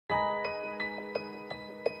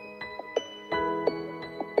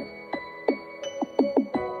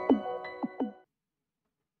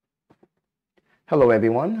Hello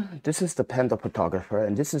everyone, this is the Panda Photographer,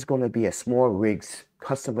 and this is going to be a SMALLRIG's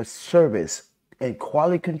customer service and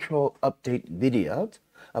quality control update video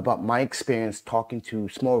about my experience talking to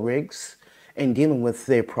SMALLRIGs and dealing with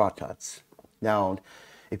their products. Now,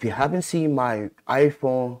 if you haven't seen my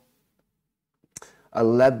iPhone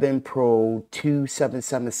 11 Pro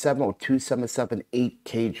 2777 or 2778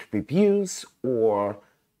 cage reviews or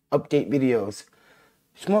update videos,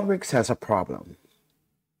 SMALLRIGs has a problem.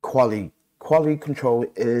 Quality control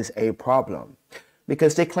is a problem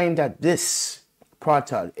because they claim that this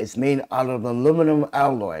product is made out of aluminum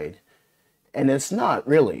alloy, and it's not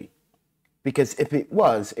really, because if it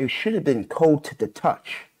was, it should have been cold to the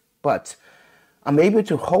touch. But I'm able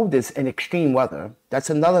to hold this in extreme weather. That's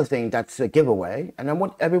another thing that's a giveaway, and I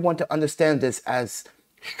want everyone to understand this as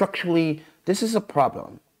structurally this is a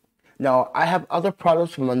problem. Now, I have other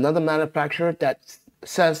products from another manufacturer that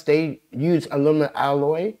says they use aluminum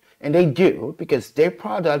alloy, and they do, because their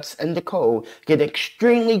products and the code get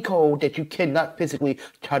extremely cold that you cannot physically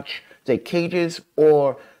touch the cages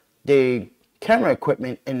or the camera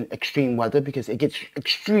equipment in extreme weather because it gets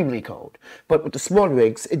extremely cold. But with the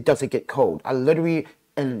SMALLRIGs, it doesn't get cold. I literally,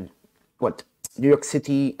 in New York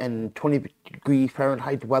City and 20-degree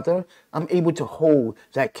Fahrenheit weather, I'm able to hold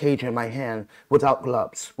that cage in my hand without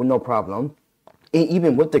gloves, with no problem. And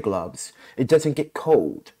even with the gloves, it doesn't get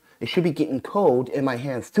cold. It should be getting cold in my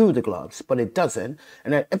hands through the gloves, but it doesn't.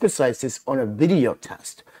 And I emphasize this on a video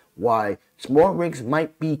test, why SMALLRIGs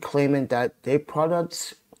might be claiming that their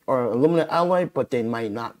products are aluminum alloy, but they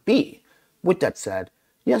might not be. With that said,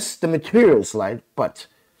 yes, the material is light, but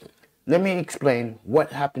let me explain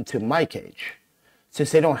what happened to my cage,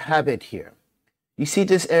 since they don't have it here. You see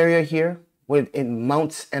this area here where it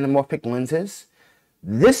mounts anamorphic lenses?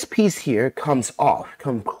 This piece here comes off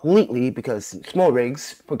completely because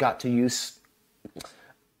SMALLRIGs forgot to use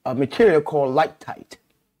a material called Lite-Tite.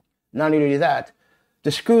 Not only that, the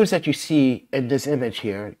screws that you see in this image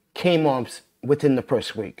here came off within the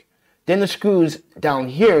first week. Then the screws down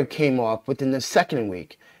here came off within the second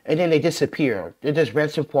week, and then they disappear. They just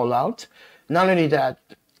ransom fall out. Not only that,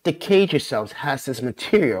 the cage itself has this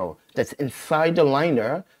material that's inside the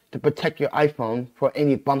liner to protect your iPhone for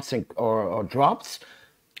any bumps or drops.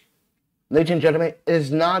 Ladies and gentlemen, it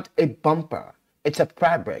is not a bumper. It's a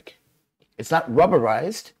fabric. It's not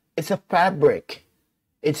rubberized. It's a fabric.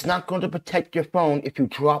 It's not going to protect your phone if you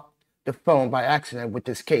drop the phone by accident with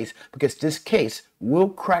this case, because this case will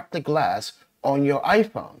crack the glass on your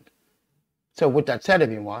iPhone. So with that said,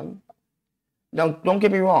 everyone, now don't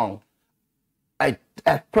get me wrong.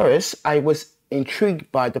 At first, I was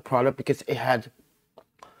intrigued by the product because it had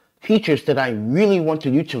features that I really want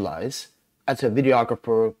to utilize as a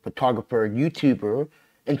videographer, photographer, YouTuber,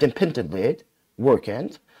 independently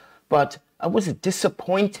working. But I was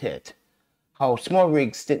disappointed how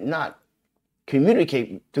SMALLRIGs did not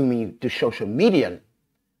communicate to me through social media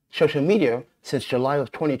since July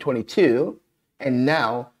of 2022, and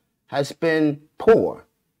now has been poor.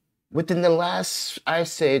 Within the last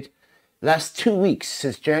 2 weeks,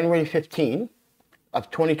 since January 15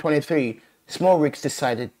 of 2023, SMALLRIGs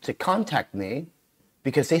decided to contact me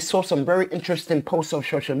because they saw some very interesting posts on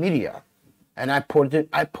social media. And I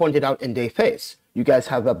pointed out in their face, you guys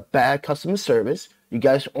have a bad customer service. You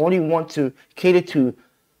guys only want to cater to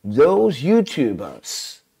those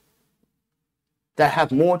YouTubers that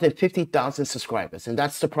have more than 50,000 subscribers. And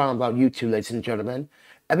that's the problem about YouTube, ladies and gentlemen.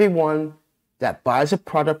 Everyone that buys a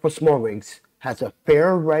product for SMALLRIGs has a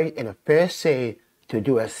fair right and a fair say to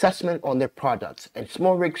do assessment on their products. And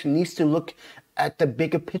SMALLRIGs needs to look at the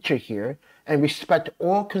bigger picture here and respect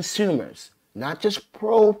all consumers, not just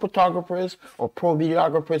pro photographers or pro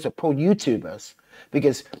videographers or pro YouTubers,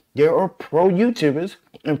 because there are pro YouTubers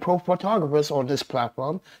and pro photographers on this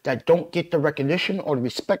platform that don't get the recognition or the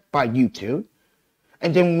respect by YouTube.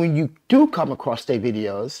 And then when you do come across their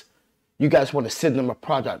videos, you guys want to send them a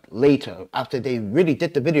product later after they really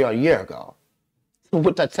did the video a year ago. So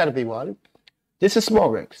with that said, everyone, this is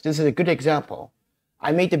SMALLRIGs. This is a good example.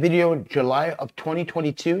 I made the video in July of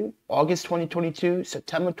 2022, August 2022,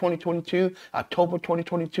 September 2022, October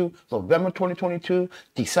 2022, November 2022,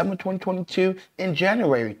 December 2022, and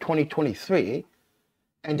January 2023.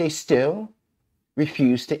 And they still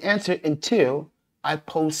refuse to answer until I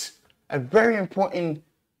post a very important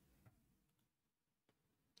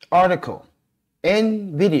article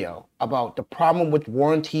and video about the problem with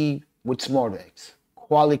warranty with SMALLRIGs,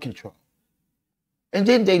 quality control. And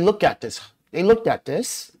then they looked at this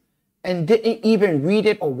and didn't even read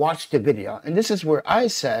it or watch the video. And this is where I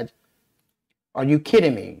said, are you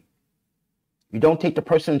kidding me? You don't take the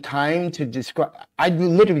person time to describe. I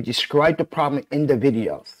literally describe the problem in the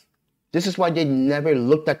videos. This is why they never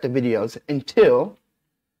looked at the videos until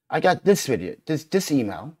I got this video, this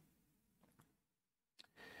email.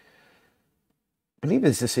 I believe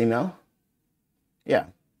it's this email. Yeah.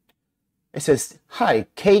 It says, "Hi,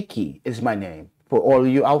 Keiki is my name. For all of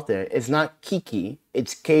you out there, it's not Kiki,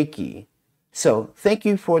 it's Keiki. So, thank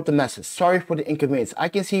you for the message. Sorry for the inconvenience. I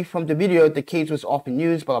can see from the video the case was often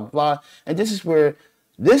used, blah, blah, blah." And this is where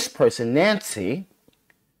this person, Nancy,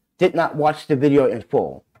 did not watch the video in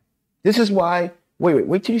full. This is why,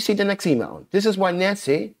 wait till you see the next email. This is why,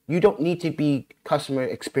 Nancy, you don't need to be customer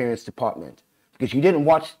experience department, because you didn't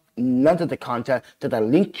watch none of the content that I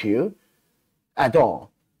linked to at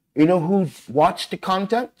all. You know who watched the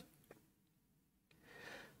content?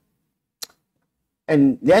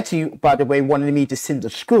 And Nancy, by the way, wanted me to send the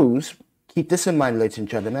screws. Keep this in mind, ladies and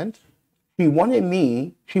gentlemen. She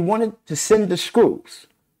wanted to send the screws,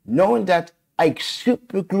 knowing that I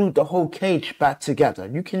super glued the whole cage back together.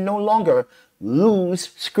 You can no longer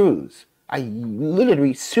lose screws. I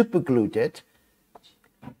literally super glued it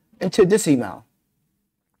into this email.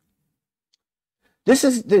 This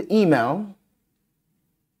is the email.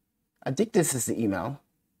 I think this is the email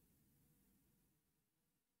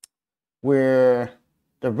where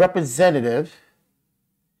the representative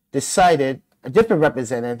decided, a different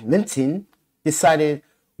representative, Minton, decided,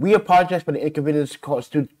 "We apologize for the inconvenience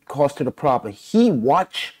caused to the problem." He or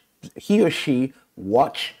she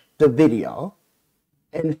watched the video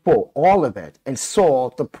in full, all of it, and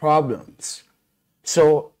saw the problems.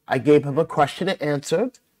 So I gave him a question and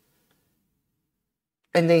answered,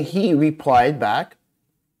 and then he replied back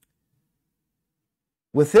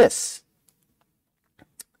with this.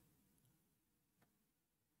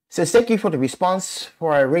 It says, "Thank you for the response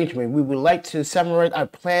for our arrangement. We would like to summarize our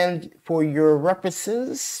plan for your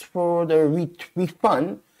references for the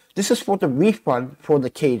refund." This is for the refund for the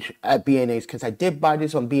cage at B&H, because I did buy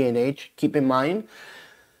this on B&H. Keep in mind,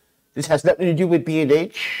 this has nothing to do with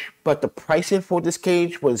B&H, but the pricing for this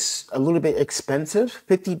cage was a little bit expensive,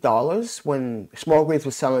 $50, when SMALLRIG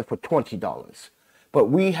was selling for $20. But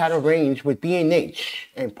we had arranged with B&H,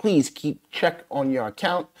 and please keep check on your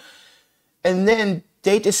account. And then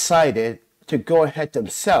they decided to go ahead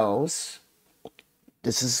themselves.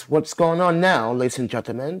 This is what's going on now, ladies and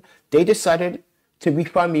gentlemen. They decided to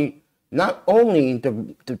refund me not only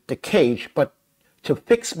the cage, but to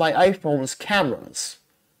fix my iPhone's cameras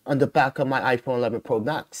on the back of my iPhone 11 Pro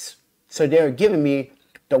Max. So they're giving me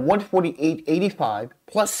the $148.85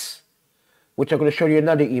 plus, which I'm going to show you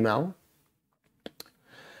another email.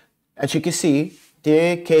 As you can see,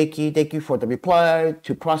 "Dear Keiki, thank you for the reply.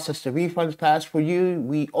 To process the refunds passed for you,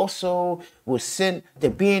 we also will send the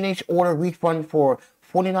B&H order refund for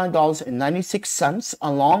 $49.96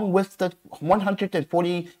 along with the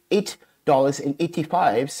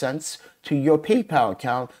 $148.85 to your PayPal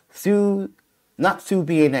account not through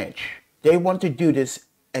B&H. They want to do this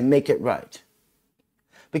and make it right.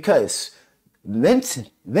 Because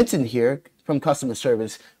Vincent here from customer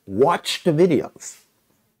service watched the videos.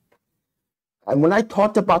 And when I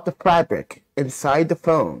talked about the fabric inside the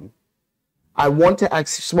phone, I want to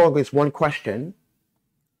ask SMALLRIG one question.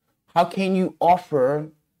 How can you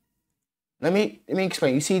offer, let me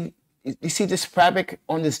explain. You see this fabric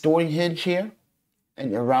on this door hinge here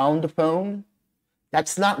and around the phone?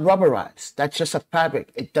 That's not rubberized. That's just a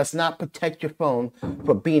fabric. It does not protect your phone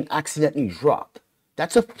from being accidentally dropped.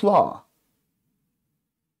 That's a flaw.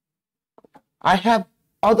 I have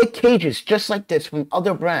other cages just like this from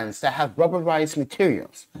other brands that have rubberized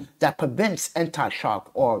materials that prevents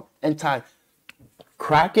anti-shock or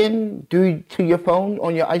anti-cracking due to your phone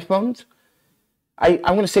on your iPhones. I'm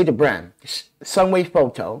going to say the brand.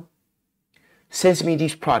 Sunwayfoto sends me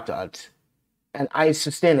these products, and I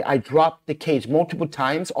sustain it. I dropped the cage multiple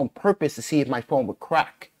times on purpose to see if my phone would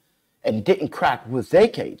crack, and it didn't crack with their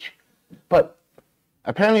cage. But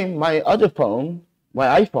apparently my other phone, my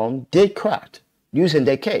iPhone, did crack using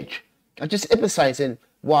their cage. I'm just emphasizing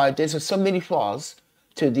why there's so many flaws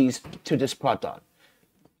to this product.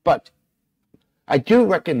 But I do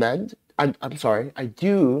recommend, I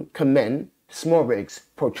do commend SMALLRIG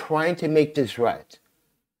for trying to make this right.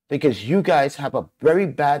 Because you guys have a very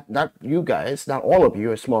bad, not you guys, not all of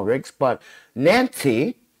you are SMALLRIG, but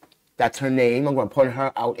Nancy, that's her name, I'm going to point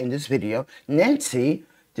her out in this video. Nancy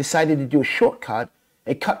decided to do a shortcut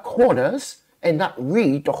and cut corners and not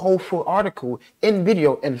read the whole full article in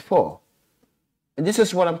video in full. And this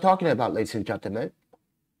is what I'm talking about, ladies and gentlemen.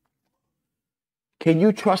 Can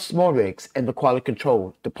you trust SMALLRIG and the quality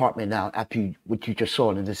control department now after what you just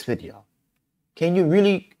saw in this video? Can you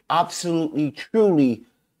really, absolutely, truly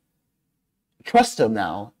trust them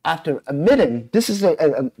now after admitting this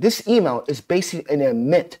email is basically an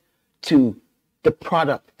admit to the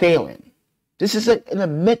product failing. This is an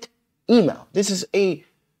admit email. This is a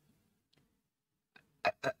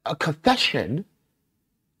confession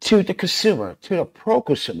to the consumer, to the pro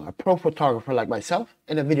consumer, a pro photographer like myself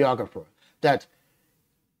and a videographer, that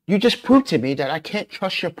you just proved to me that I can't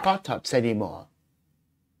trust your products anymore.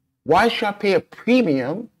 Why should I pay a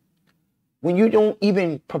premium when you don't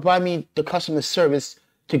even provide me the customer service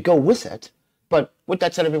to go with it? But with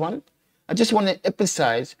that said, everyone, I just want to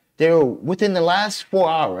emphasize that within the last 4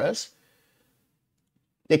 hours,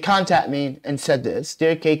 they contact me and said this: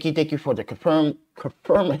 "Dear Keiki, thank you for the confirm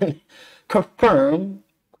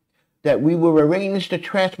that we will arrange the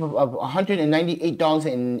transfer of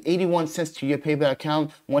 $198.81 to your PayPal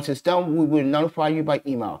account. Once it's done, we will notify you by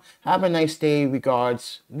email. Have a nice day.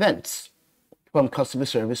 Regards, Vince from customer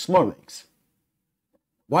service SMALLRIG."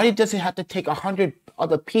 Why does it have to take 100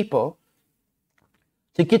 other people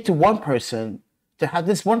to get to one person, to have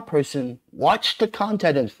this one person watch the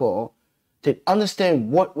content in full, to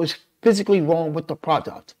understand what was physically wrong with the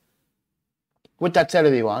product? With that said,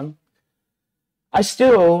 everyone, I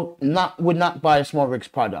still would not buy a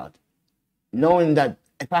SMALLRIG product, knowing that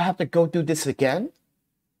if I have to go through this again,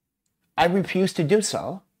 I refuse to do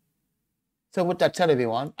so. So with that said,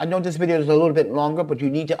 everyone, I know this video is a little bit longer, but you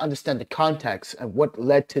need to understand the context of what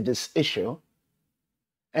led to this issue.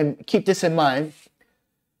 And keep this in mind.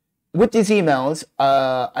 With these emails,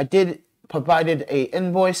 I did provided a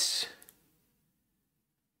invoice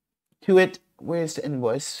to it. Where's the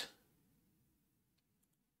invoice?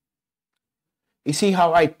 You see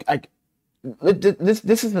how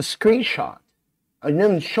this is a screenshot. And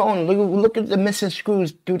then showing, look at the missing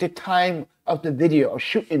screws due to time of the video or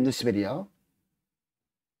shooting this video.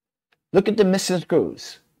 Look at the missing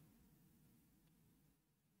screws.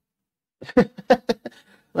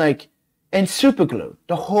 Like, and super glue.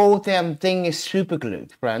 The whole damn thing is super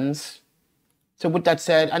glued, friends. So with that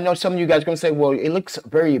said, I know some of you guys are going to say, well, it looks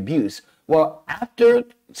very abused. Well, after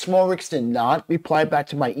SMALLRIG did not reply back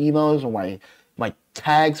to my emails or my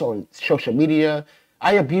tags on social media,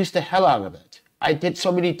 I abused the hell out of it. I did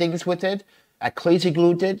so many things with it. I crazy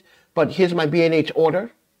glued it. But here's my B&H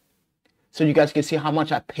order, so you guys can see how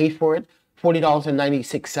much I paid for it.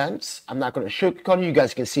 $40.96. I'm not going to sugarcoat it. You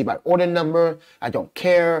guys can see my order number. I don't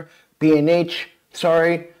care. B&H,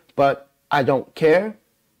 sorry, but I don't care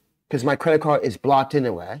because my credit card is blocked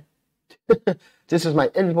anyway. This is my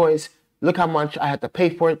invoice. Look how much I had to pay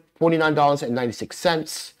for it,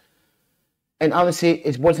 $49.96. And honestly,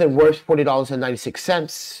 it wasn't worth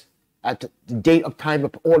 $40.96 at the date of time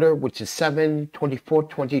of order, which is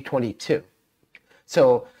 7/24/2022.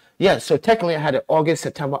 So, yeah, so technically I had it August,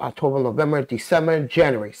 September, October, November, December,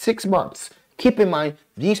 January, 6 months. Keep in mind,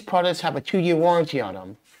 these products have a 2-year warranty on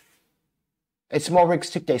them. And SMALLRIG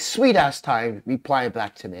took their sweet-ass time replying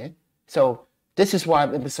back to me. So, this is why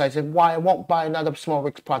I'm emphasizing why I won't buy another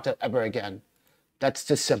SMALLRIG product ever again. That's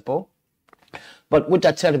just simple. But with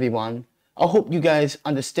that said, everyone, I hope you guys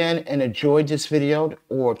understand and enjoyed this video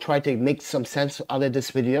or try to make some sense out of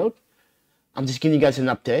this video. I'm just giving you guys an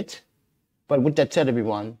update. But with that said,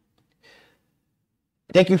 everyone,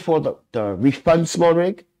 thank you for the refund,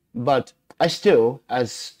 SMALLRIG. But I still,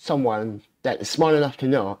 as someone that is smart enough to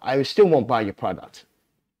know, I still won't buy your product.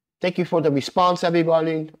 Thank you for the response,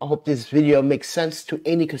 everybody. I hope this video makes sense to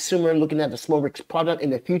any consumer looking at the SMALLRIG product in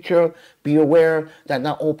the future. Be aware that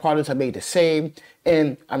not all products are made the same.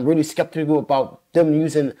 And I'm really skeptical about them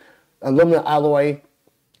using aluminum alloy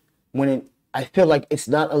when I feel like it's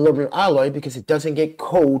not aluminum alloy because it doesn't get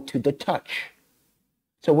cold to the touch.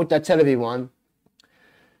 So with that said, everyone,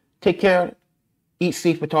 take care, eat,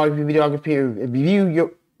 sleep, photography, videography,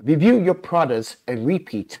 review your products and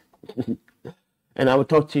repeat. And I will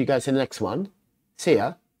talk to you guys in the next one. See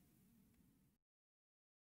ya.